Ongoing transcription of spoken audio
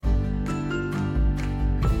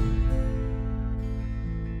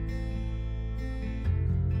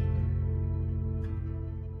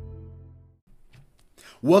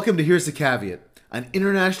Welcome to Here's the Caveat, an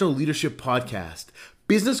international leadership podcast.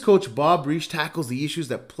 Business coach Bob Reich tackles the issues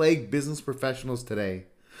that plague business professionals today.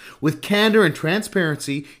 With candor and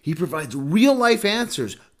transparency, he provides real-life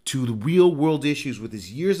answers to the real-world issues with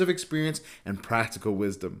his years of experience and practical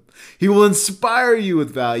wisdom. He will inspire you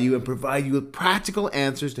with value and provide you with practical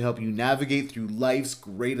answers to help you navigate through life's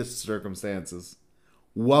greatest circumstances.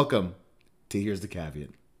 Welcome to Here's the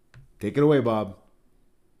Caveat. Take it away, Bob.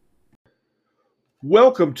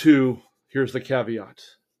 Welcome to Here's the Caveat,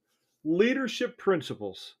 leadership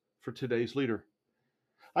principles for today's leader.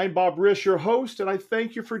 I'm Bob Reich, your host, and I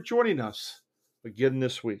thank you for joining us again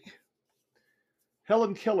this week.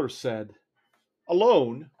 Helen Keller said,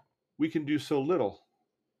 "Alone, we can do so little.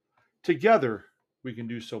 Together, we can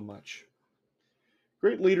do so much."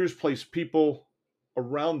 Great leaders place people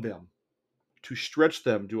around them to stretch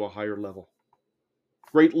them to a higher level.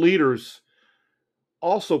 Great leaders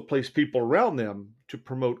also place people around them to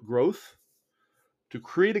promote growth, to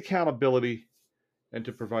create accountability, and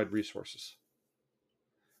to provide resources.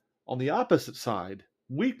 On the opposite side,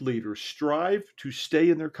 weak leaders strive to stay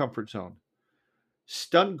in their comfort zone,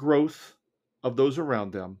 stunt growth of those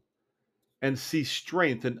around them, and see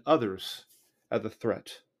strength in others as a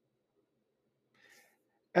threat.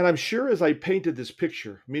 And I'm sure as I painted this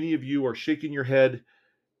picture, many of you are shaking your head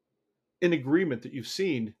in agreement that you've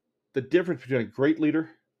seen the difference between a great leader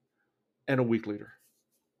and a weak leader.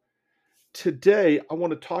 Today, I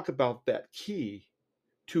want to talk about that key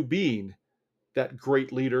to being that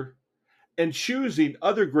great leader and choosing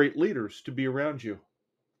other great leaders to be around you.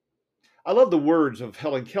 I love the words of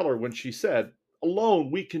Helen Keller when she said, "Alone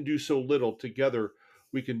we can do so little, together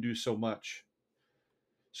we can do so much."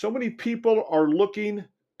 So many people are looking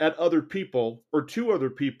at other people or to other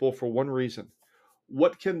people for one reason.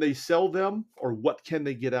 What can they sell them or what can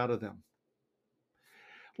they get out of them?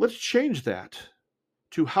 Let's change that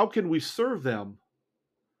to how can we serve them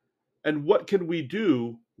and what can we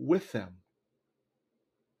do with them?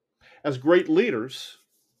 As great leaders,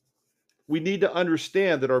 we need to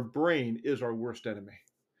understand that our brain is our worst enemy.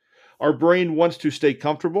 Our brain wants to stay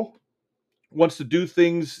comfortable, wants to do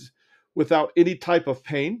things without any type of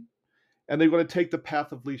pain, and they want to take the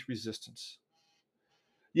path of least resistance.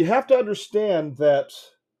 You have to understand that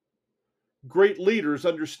great leaders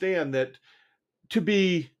understand that to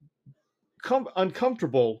be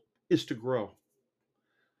uncomfortable is to grow.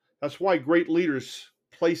 That's why great leaders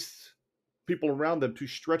place people around them to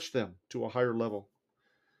stretch them to a higher level.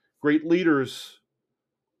 Great leaders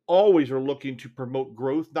always are looking to promote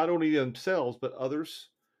growth, not only themselves, but others,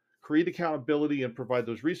 create accountability, and provide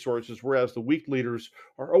those resources, whereas the weak leaders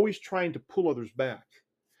are always trying to pull others back,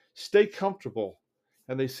 stay comfortable,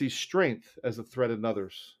 and they see strength as a threat in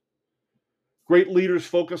others. Great leaders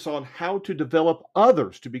focus on how to develop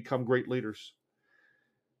others to become great leaders.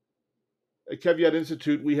 At Caveat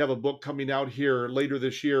Institute, we have a book coming out here later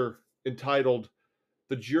this year entitled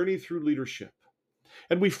The Journey Through Leadership.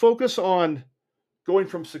 And we focus on going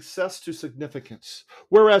from success to significance.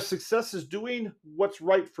 Whereas success is doing what's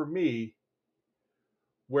right for me,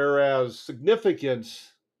 whereas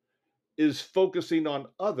significance is focusing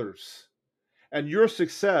on others. And your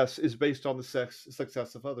success is based on the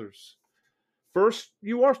success of others. First,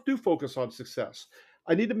 you do focus on success.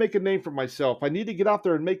 I need to make a name for myself. I need to get out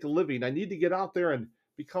there and make a living. I need to get out there and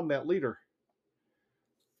become that leader.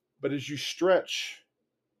 But as you stretch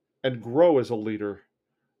and grow as a leader,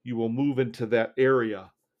 you will move into that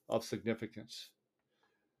area of significance.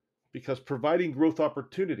 Because providing growth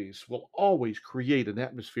opportunities will always create an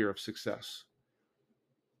atmosphere of success.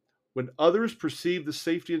 When others perceive the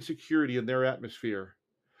safety and security in their atmosphere,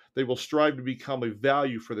 they will strive to become a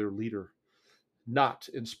value for their leader, not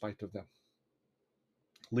in spite of them.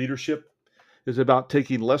 Leadership is about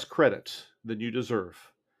taking less credit than you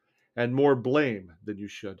deserve and more blame than you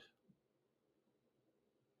should.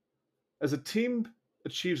 As a team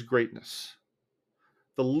achieves greatness,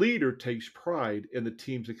 the leader takes pride in the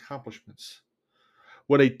team's accomplishments.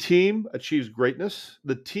 When a team achieves greatness,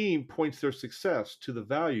 the team points their success to the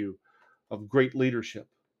value of great leadership.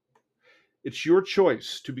 It's your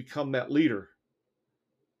choice to become that leader,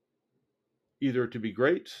 either to be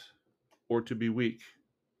great or to be weak.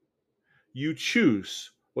 You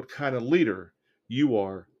choose what kind of leader you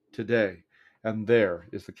are today. And there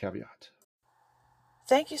is the caveat.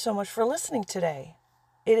 Thank you so much for listening today.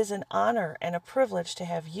 It is an honor and a privilege to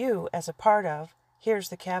have you as a part of Here's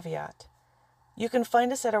the Caveat. You can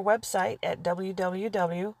find us at our website at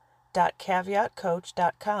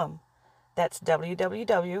www.caveatcoach.com. That's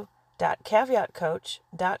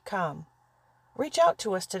www.caveatcoach.com. Reach out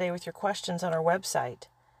to us today with your questions on our website.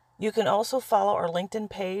 You can also follow our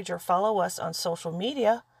LinkedIn page or follow us on social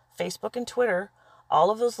media, Facebook and Twitter.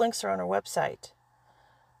 All of those links are on our website.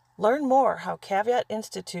 Learn more how Caveat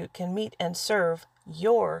Institute can meet and serve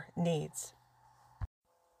your needs.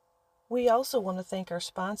 We also want to thank our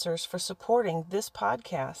sponsors for supporting this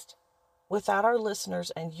podcast. Without our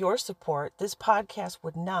listeners and your support, this podcast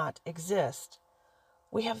would not exist.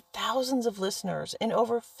 We have thousands of listeners in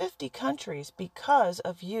over 50 countries because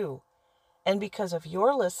of you. And because of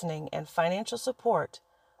your listening and financial support,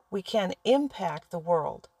 we can impact the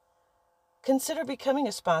world. Consider becoming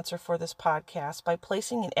a sponsor for this podcast by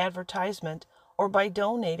placing an advertisement or by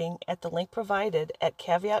donating at the link provided at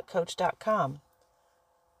caveatcoach.com.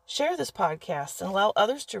 Share this podcast and allow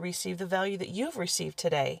others to receive the value that you've received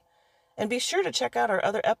today. And be sure to check out our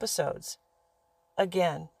other episodes.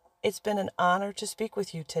 Again, it's been an honor to speak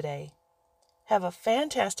with you today. Have a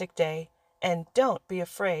fantastic day, and don't be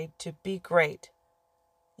afraid to be great.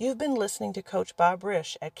 You've been listening to Coach Bob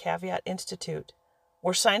Risch at Caveat Institute.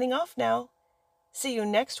 We're signing off now. See you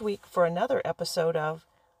next week for another episode of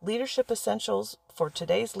Leadership Essentials for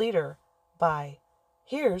Today's Leader by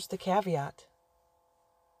Here's the Caveat.